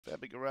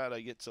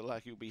Fabigarato gets a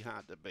luck, he'll be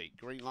hard to beat.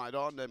 Green light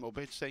on, no more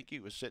bets, thank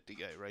you. We're set to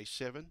go. Race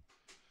 7.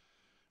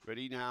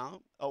 Ready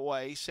now.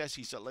 Away.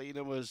 Sassy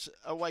Selena was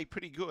away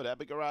pretty good.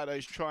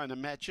 Abigarado's trying to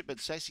match it, but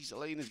Sassy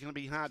Selena's going to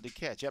be hard to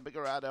catch.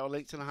 Abigarato, a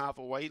length and a half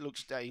away,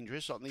 looks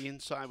dangerous. On the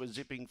inside was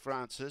Zipping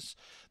Francis.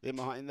 Then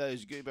behind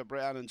those, Goober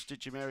Brown and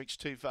Stitch Americ's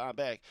too far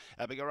back.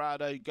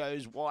 Abigarato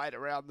goes wide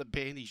around the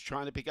bend. He's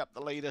trying to pick up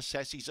the leader.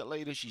 Sassy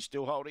Selena, she's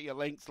still holding a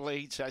length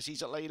lead. Sassy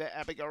Selena,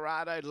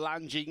 Abigarato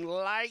lunging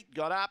late.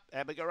 Got up.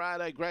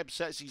 Abigarato grabs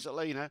Sassy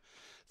Selena.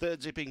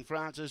 Third, Zipping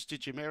Francis,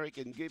 Stitch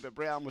American, Goober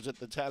Brown was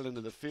at the tail end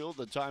of the field.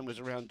 The time was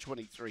around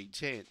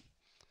 23:10.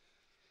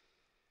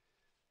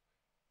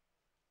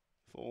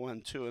 4,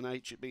 1, 2 and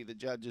 8 should be the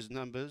judges'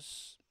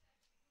 numbers.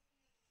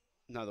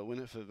 Another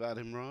winner for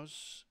Vadim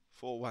Ros.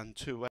 4, 1, 2, 8.